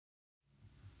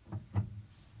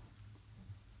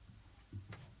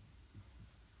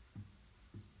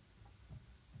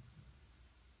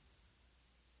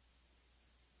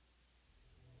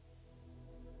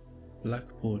Black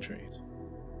Portrait.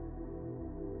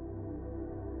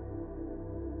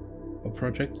 A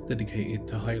project dedicated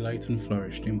to highlight and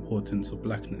flourish the importance of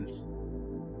blackness.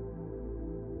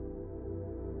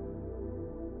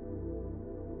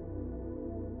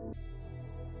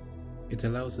 It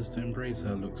allows us to embrace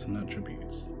our looks and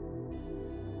attributes,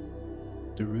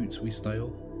 the roots we style,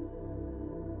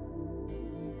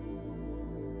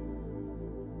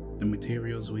 the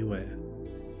materials we wear.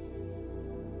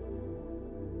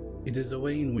 It is a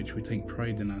way in which we take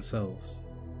pride in ourselves,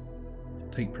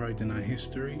 take pride in our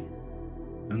history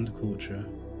and culture,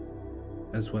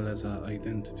 as well as our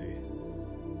identity.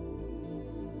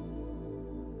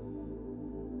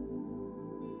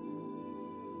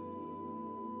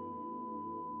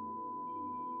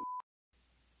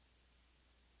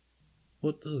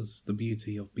 What does the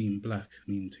beauty of being black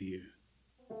mean to you?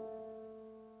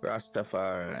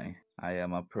 Rastafari, I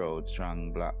am a proud,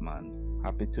 strong black man,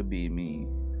 happy to be me.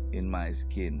 In my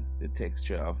skin, the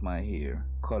texture of my hair,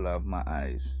 color of my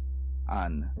eyes,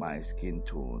 and my skin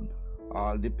tone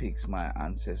all depicts my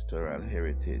ancestral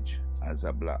heritage as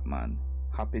a black man.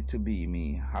 Happy to be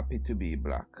me, happy to be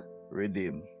black.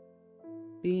 Redeem.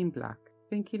 Being black,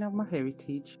 thinking of my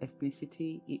heritage,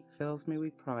 ethnicity, it fills me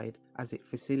with pride as it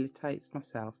facilitates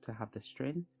myself to have the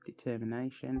strength,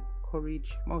 determination,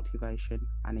 courage, motivation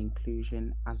and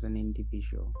inclusion as an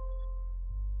individual.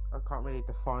 I can't really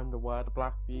define the word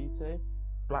black beauty.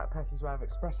 Black petty's way of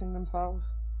expressing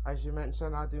themselves. As you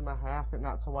mentioned, I do my hair. I think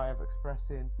that's a way of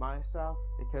expressing myself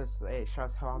because it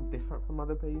shows how I'm different from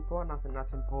other people, and I think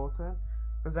that's important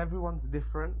because everyone's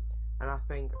different, and I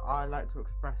think I like to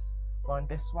express mine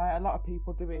this way. A lot of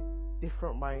people do it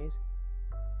different ways.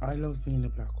 I love being a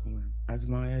black woman as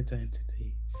my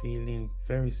identity, feeling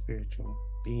very spiritual,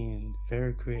 being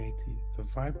very creative, the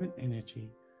vibrant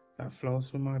energy that flows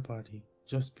from my body,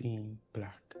 just being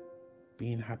black,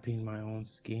 being happy in my own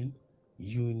skin,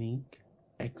 unique,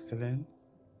 excellent,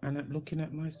 and at looking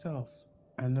at myself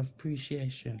and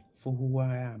appreciation for who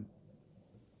I am.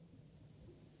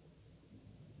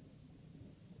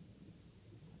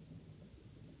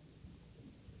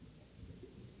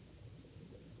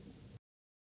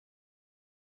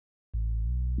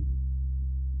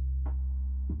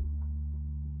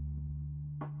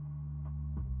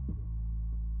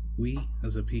 We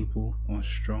as a people are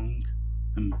strong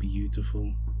and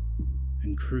beautiful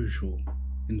and crucial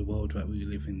in the world that we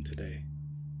live in today.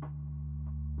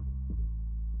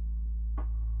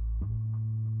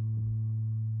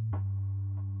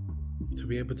 To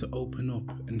be able to open up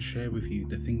and share with you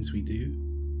the things we do,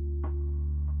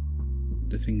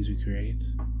 the things we create,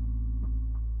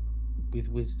 with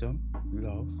wisdom,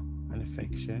 love and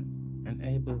affection, and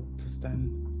able to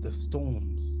stand the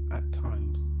storms at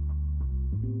times.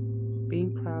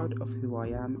 Being proud of who I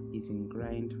am is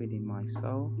ingrained within my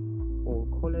soul. All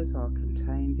colours are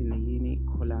contained in the unique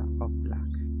colour of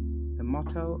black. The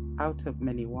motto, out of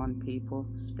many one people,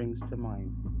 springs to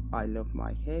mind. I love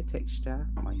my hair texture,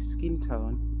 my skin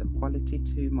tone, the quality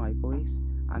to my voice,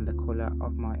 and the colour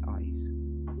of my eyes.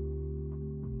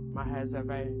 My hair is a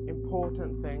very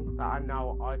important thing that I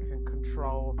know I can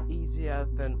control easier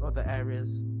than other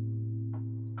areas.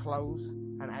 Clothes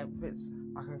and outfits,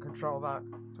 I can control that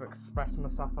to express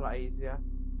myself a lot easier.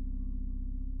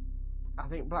 I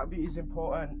think black beauty is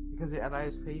important because it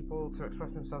allows people to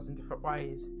express themselves in different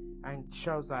ways and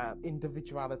shows that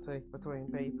individuality between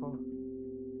people.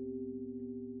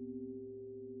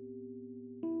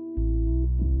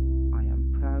 I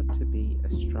am proud to be a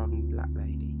strong black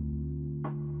lady.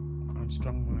 I'm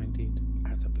strong-minded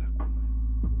as a black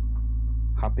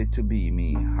woman. Happy to be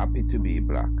me, happy to be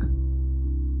black.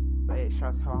 It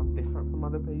shows how I'm different from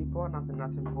other people, and I think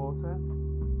that's important.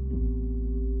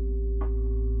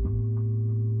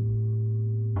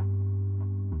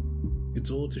 It's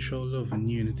all to show love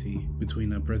and unity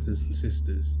between our brothers and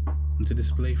sisters, and to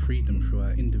display freedom through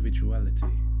our individuality.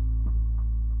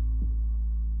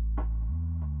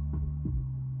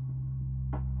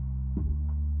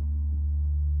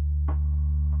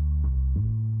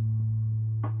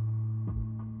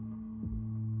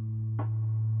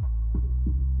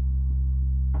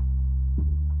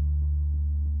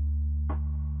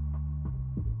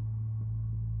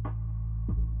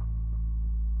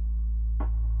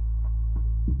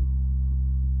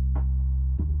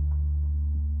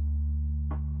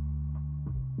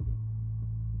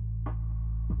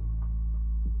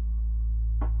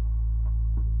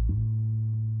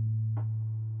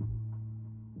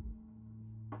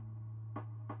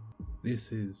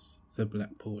 This is the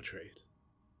Black Portrait.